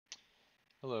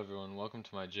Hello everyone, welcome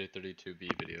to my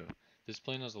J32B video. This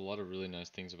plane has a lot of really nice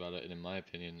things about it, and in my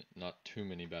opinion, not too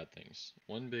many bad things.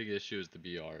 One big issue is the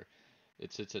BR.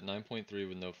 It sits at 9.3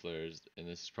 with no flares, and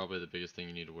this is probably the biggest thing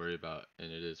you need to worry about,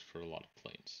 and it is for a lot of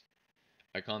planes.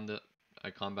 I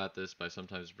combat this by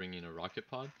sometimes bringing a rocket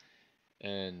pod,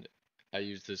 and I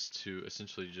use this to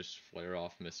essentially just flare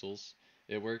off missiles.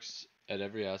 It works at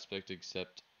every aspect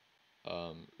except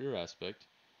rear aspect,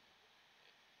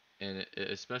 and it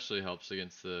especially helps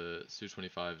against the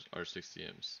Su-25's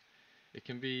R60Ms. It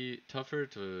can be tougher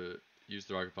to use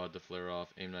the rocket pod to flare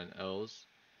off AIM-9Ls,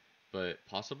 but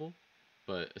possible,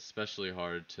 but especially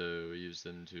hard to use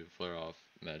them to flare off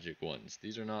Magic 1s.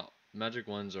 These are not Magic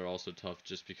 1s are also tough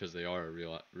just because they are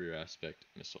a rear aspect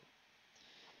missile.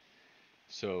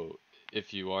 So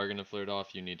if you are going to flare it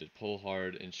off, you need to pull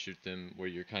hard and shoot them where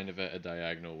you're kind of at a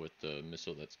diagonal with the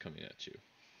missile that's coming at you.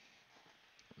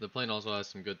 The plane also has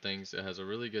some good things. It has a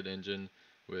really good engine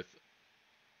with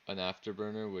an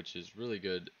afterburner, which is really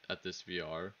good at this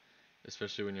VR.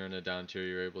 Especially when you're in a down tier,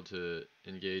 you're able to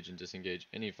engage and disengage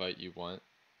any fight you want,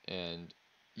 and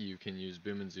you can use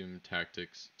boom and zoom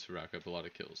tactics to rack up a lot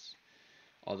of kills.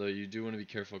 Although you do want to be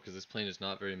careful because this plane is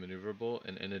not very maneuverable,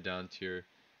 and in a down tier,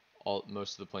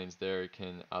 most of the planes there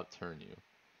can outturn you.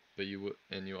 But you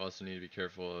also need to be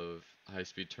careful of high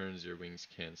speed turns your wings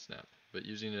can snap. But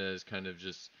using it as kind of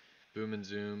just boom and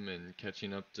zoom and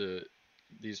catching up to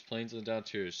these planes in the down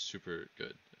tier is super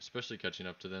good. Especially catching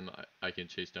up to them, I can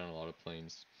chase down a lot of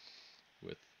planes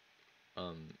with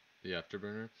the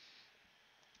afterburner.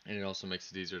 And it also makes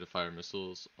it easier to fire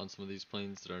missiles on some of these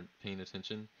planes that aren't paying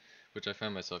attention, which I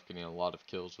find myself getting a lot of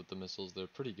kills with the missiles. They're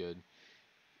pretty good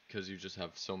because you just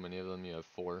have so many of them. You have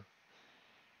 4.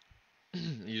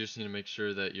 You just need to make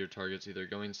sure that your target's either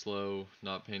going slow,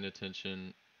 not paying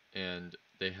attention, and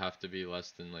they have to be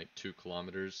less than like 2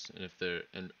 kilometers. And if they're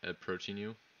approaching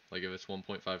you, like if it's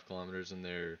 1.5 kilometers and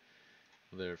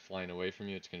they're flying away from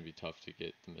you, it's going to be tough to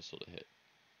get the missile to hit.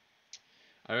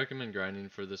 I recommend grinding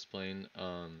for this plane.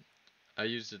 I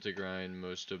used it to grind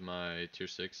most of my tier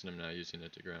 6, and I'm now using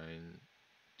it to grind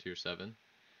tier 7.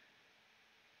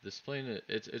 This plane,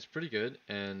 it's pretty good,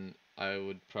 and I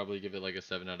would probably give it like a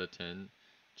 7 out of 10,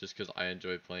 just because I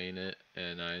enjoy playing it,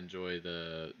 and I enjoy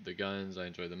the guns, I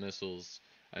enjoy the missiles,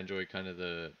 I enjoy kind of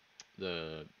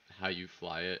the how you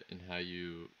fly it, and how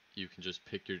you can just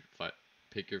pick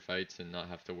your fights and not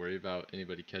have to worry about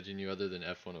anybody catching you other than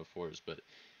F-104s, but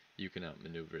you can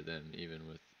outmaneuver them even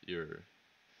with your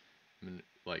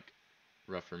like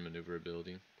rougher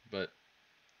maneuverability. But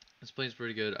this plane's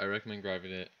pretty good. I recommend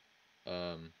grabbing it.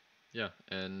 Yeah,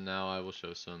 and now I will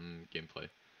show some gameplay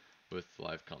with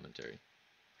live commentary.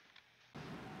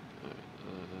 Alright,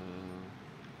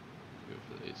 go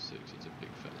for the A6. It's a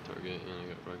big fat target, and I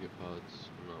got rocket pods.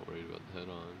 I'm not worried about the head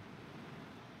on.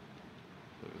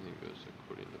 If everything goes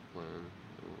according to plan,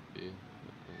 it won't be.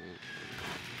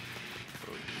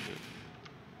 Oh shit.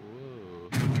 Whoa.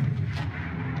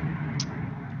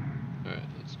 Alright,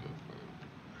 let's go for him.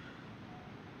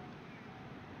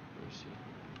 Where's he?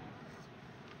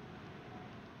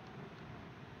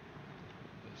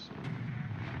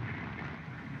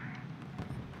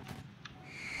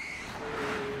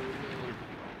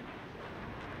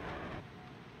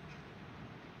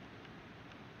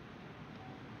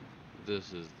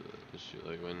 This is the issue,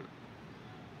 like when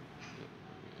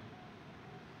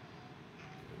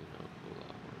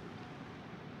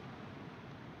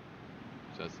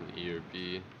that's an E or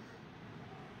B.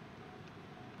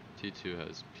 T2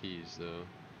 has P's though.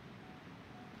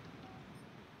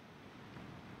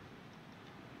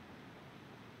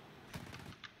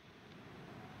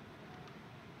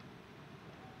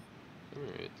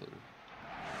 Alright then.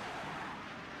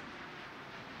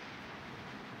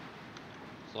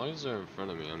 As long as they're in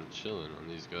front of me, I'm chilling on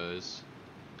these guys.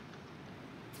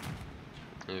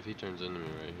 And if he turns into me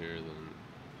right here, then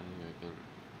I think I can.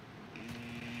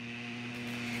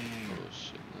 Oh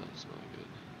shit, that's not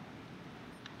good.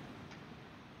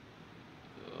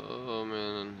 Oh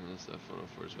man, this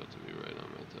F-104 is about to be right on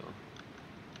my tail.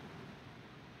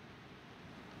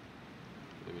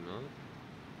 Maybe not.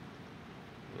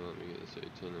 Well, let me get this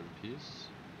A10 in peace.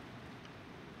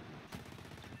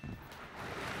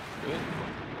 Good.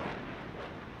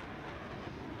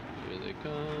 Here they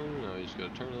come. Now we just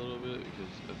gotta turn a little bit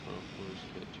because F-104s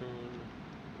can't turn.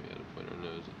 We gotta point our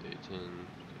nose at the A10.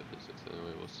 If it's 6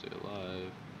 anyway, we'll stay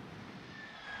alive.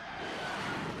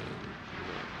 And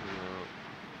not come out.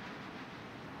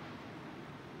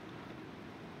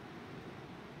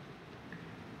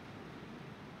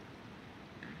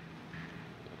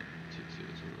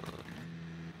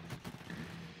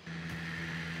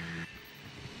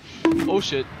 Oh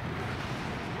shit!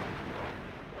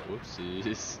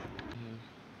 Whoopsies.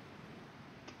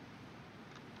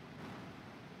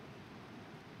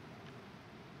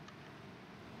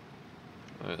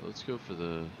 Alright, let's go for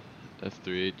the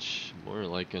F3H. More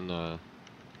like in, no,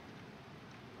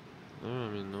 I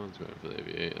mean, no one's going for the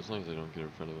AV8. As long as I don't get in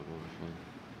front of it, we'll be fine.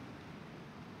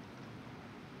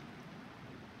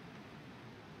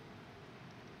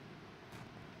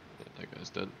 Yeah, that guy's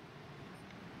dead.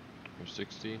 Or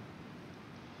 60.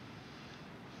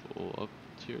 Full up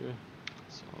tier.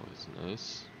 It's always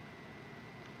nice.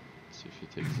 Let's see if he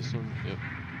takes this one. Yep.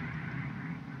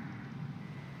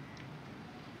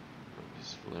 Oh,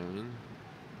 he's flaring.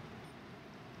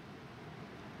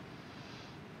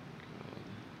 God.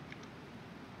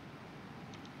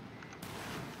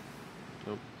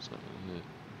 Nope, it's not gonna hit.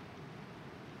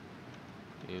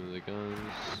 Aim the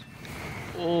guns.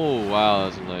 Oh wow,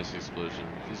 that's a nice explosion.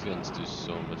 These guns do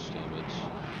so much damage.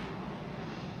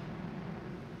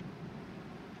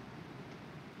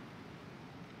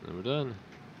 And we're done.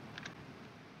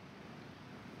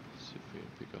 Let's see if we can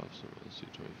pick off some of the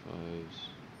C-25s.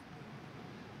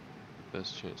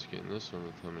 Best chance of getting this one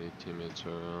with how many teammates are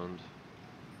around.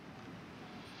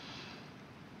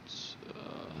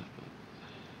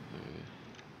 Okay.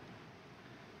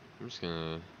 I'm just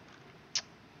gonna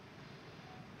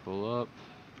pull up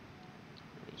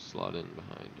or slot in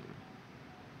behind him.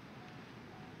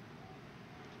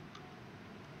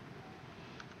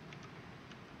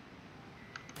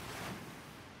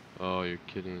 Oh, you're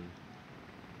kidding.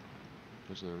 I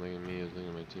wasn't even looking at me, I was looking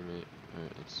at my teammate.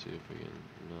 Alright, let's see if we can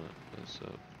not mess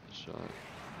up the shot.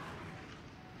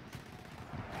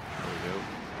 There we go.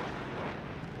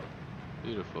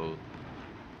 Beautiful.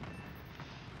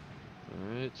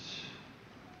 Alright.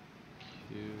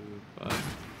 Q5.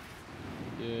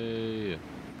 Yay!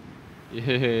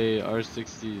 Yay!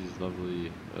 R60 is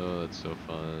lovely. Oh, that's so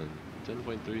fun.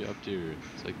 10.3 up tier.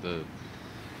 It's like the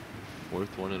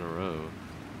 4th one in a row.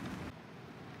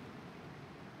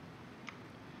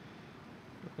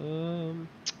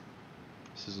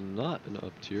 This is not an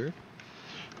up tier.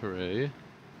 Hooray.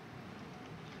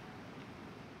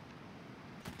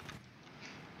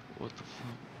 What the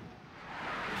fuck?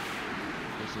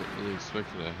 Wasn't really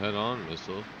expecting a head-on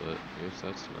missile, but I guess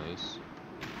that's nice.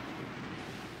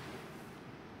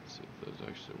 Let's see if those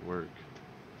actually work.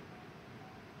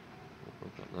 We'll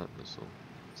work on that missile.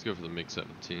 Let's go for the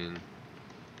MiG-17.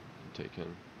 Take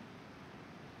him.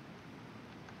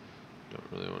 Don't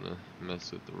really want to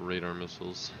mess with the radar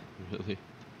missiles, really.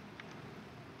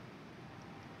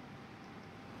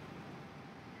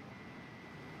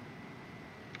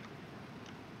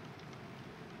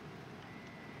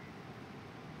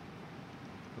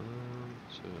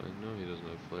 So I know he doesn't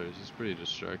have flares. He's pretty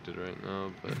distracted right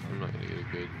now, but I'm not gonna get a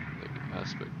good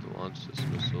aspect to launch this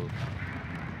missile.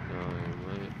 No, I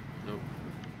might. Nope.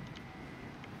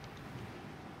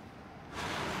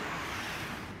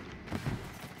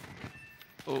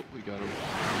 Oh, we got him.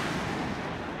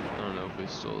 I don't know if we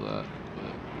stole that,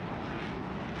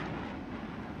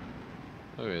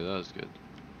 but okay, that was good.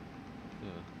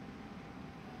 Yeah.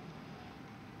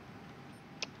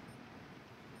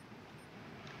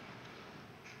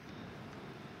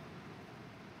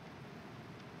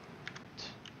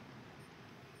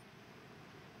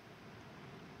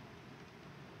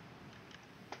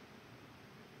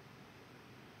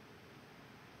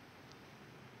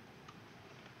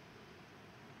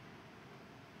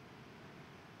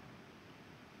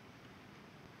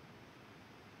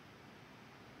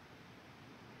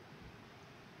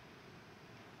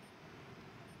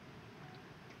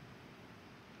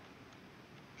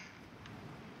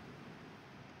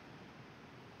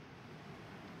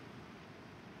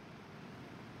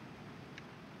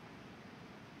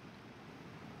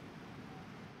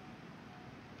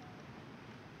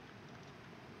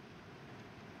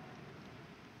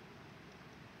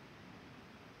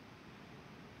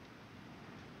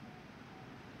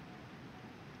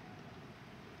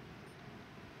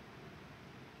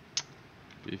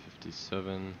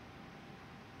 B-57,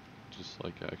 just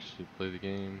like I actually play the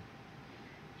game,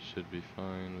 should be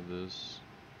fine with this.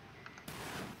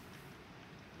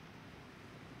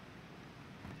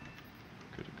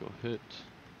 Critical hit.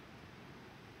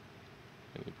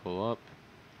 Can you pull up?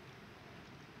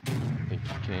 I think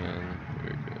you can.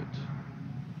 Very good.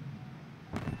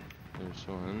 There's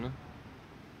one.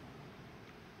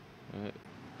 Alright.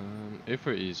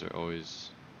 A4Es are always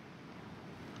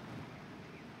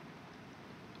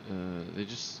they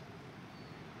just,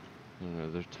 I don't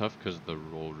know, they're tough because of the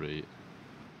roll rate.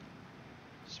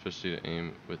 Especially to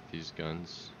aim with these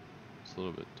guns. It's a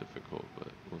little bit difficult, but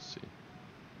we'll see.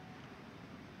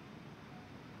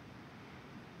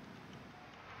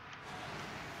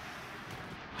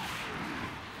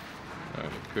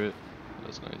 crit.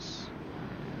 That's nice.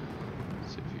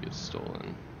 Let's see if he gets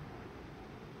stolen.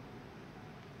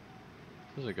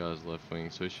 There's a guy's left wing,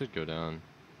 so he should go down.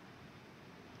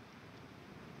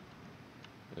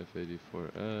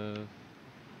 F84F.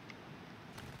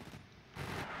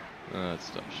 That's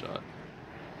a tough shot.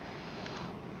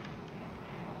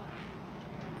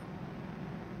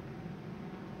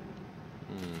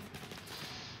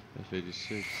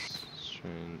 F86,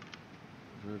 strain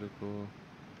vertical.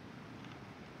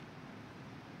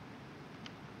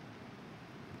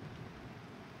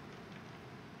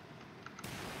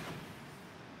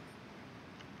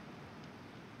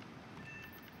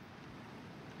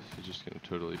 He's just gonna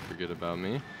totally forget about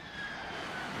me.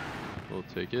 We'll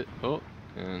take it. Oh,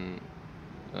 and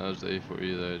that was the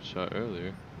A4E that I had shot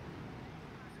earlier.